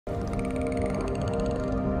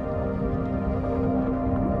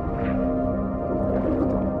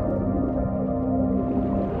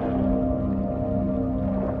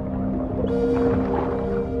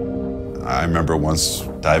I remember once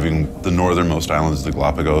diving the northernmost islands of the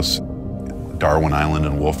Galapagos, Darwin Island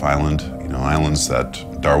and Wolf Island, islands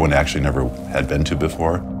that Darwin actually never had been to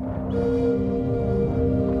before.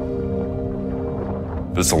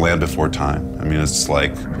 But it's a land before time. I mean, it's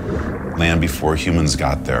like land before humans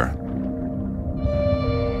got there.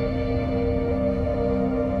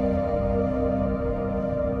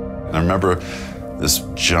 And I remember this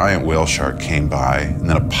giant whale shark came by, and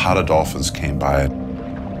then a pod of dolphins came by.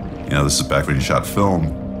 This is back when you shot film.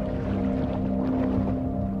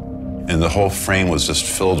 And the whole frame was just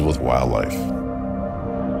filled with wildlife.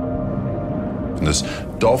 And this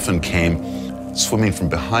dolphin came swimming from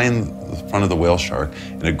behind the front of the whale shark,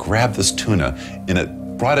 and it grabbed this tuna, and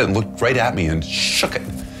it brought it and looked right at me and shook it.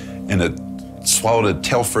 And it swallowed it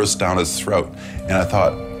tail first down its throat. And I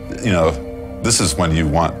thought, this is when you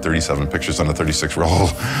want 37 pictures on a 36 roll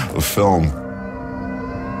of film.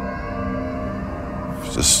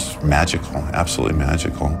 It's just magical, absolutely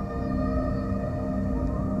magical.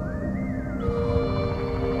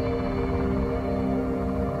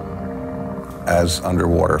 As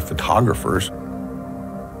underwater photographers,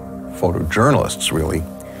 photojournalists really,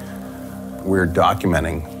 we're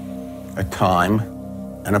documenting a time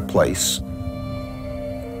and a place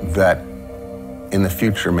that in the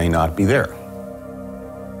future may not be there.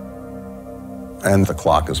 And the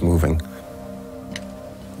clock is moving.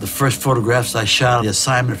 The first photographs I shot, the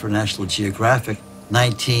assignment for National Geographic,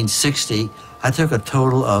 1960, I took a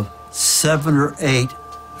total of 7 or 8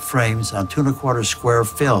 frames on 2 1/4 square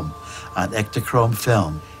film, on Ektachrome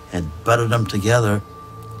film, and butted them together.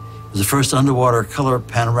 It was the first underwater color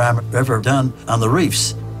panorama ever done on the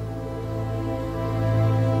reefs.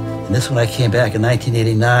 And this, when I came back in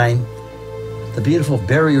 1989, the beautiful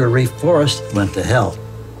barrier reef forest went to hell.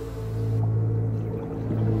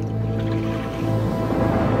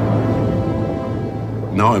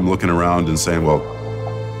 Now I'm looking around and saying, well,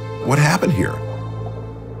 what happened here?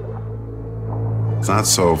 It's not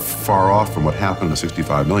so far off from what happened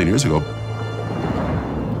 65 million years ago.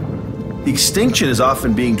 The extinction is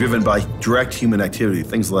often being driven by direct human activity,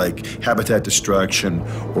 things like habitat destruction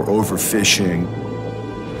or overfishing.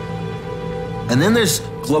 And then there's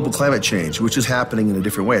global climate change, which is happening in a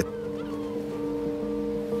different way.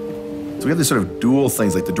 So we have these sort of dual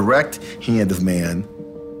things, like the direct hand of man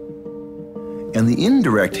and the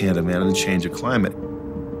indirect hand of man in the change of climate.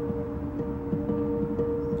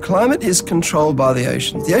 Climate is controlled by the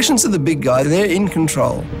oceans. The oceans are the big guy, they're in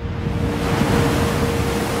control.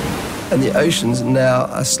 And the oceans now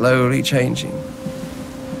are slowly changing.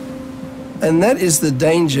 And that is the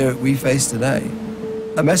danger we face today.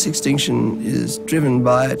 A mass extinction is driven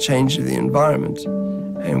by a change of the environment.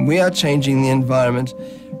 And we are changing the environment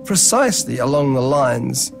precisely along the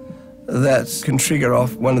lines that can trigger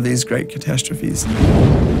off one of these great catastrophes.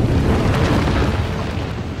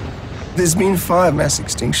 There's been 5 mass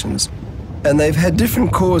extinctions, and they've had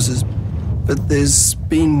different causes, but there's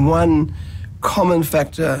been one common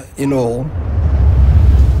factor in all: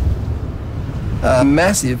 a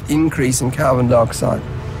massive increase in carbon dioxide.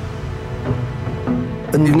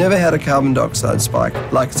 And you've never had a carbon dioxide spike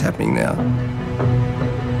like it's happening now.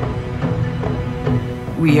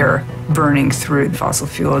 We are burning through fossil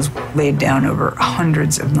fuels laid down over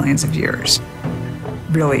hundreds of millions of years,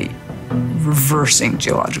 really reversing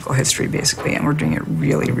geological history, basically, and we're doing it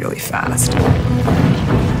really, really fast.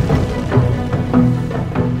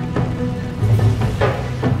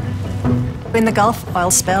 In the Gulf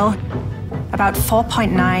oil spill, about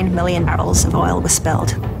 4.9 million barrels of oil was spilled.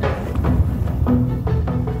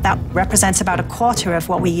 That represents about 1/4 of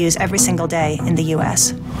what we use every single day in the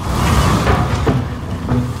US.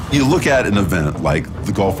 You look at an event like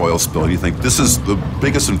the Gulf oil spill, and you think this is the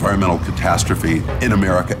biggest environmental catastrophe in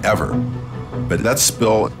America ever. But that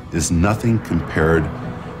spill is nothing compared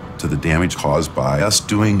to the damage caused by us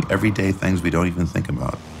doing everyday things we don't even think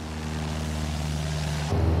about.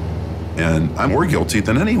 And I'm more guilty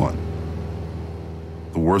than anyone.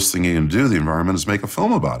 The worst thing you can do to the environment is make a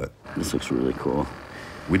film about it. This looks really cool.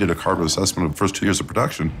 We did a carbon assessment of the first 2 years of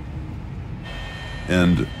production,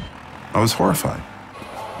 and I was horrified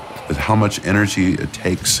at how much energy it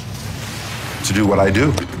takes to do what I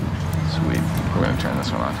do. Sweet. We're going to turn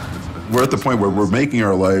this one on. We're at the point where we're making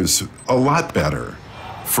our lives a lot better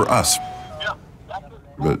for us.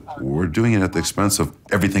 But we're doing it at the expense of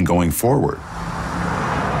everything going forward.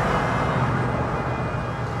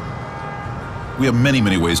 We have many,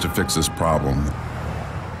 many ways to fix this problem.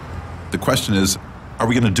 The question is, are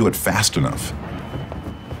we going to do it fast enough?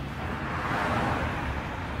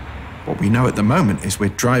 What we know at the moment is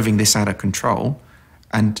we're driving this out of control,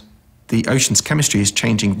 and the ocean's chemistry is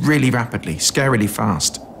changing really rapidly, scarily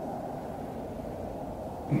fast.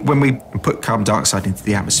 When we put carbon dioxide into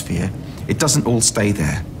the atmosphere, it doesn't all stay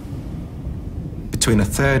there. Between a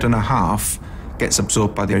third and a half gets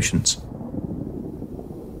absorbed by the oceans.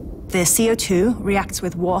 The CO2 reacts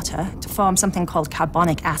with water to form something called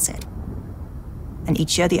carbonic acid. And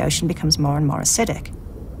each year the ocean becomes more and more acidic.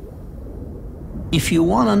 If you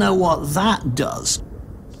want to know what that does,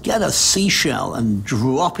 get a seashell and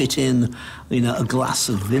drop it in, a glass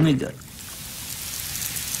of vinegar.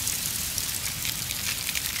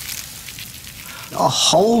 A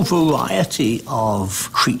whole variety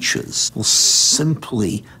of creatures will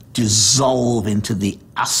simply dissolve into the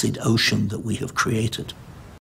acid ocean that we have created.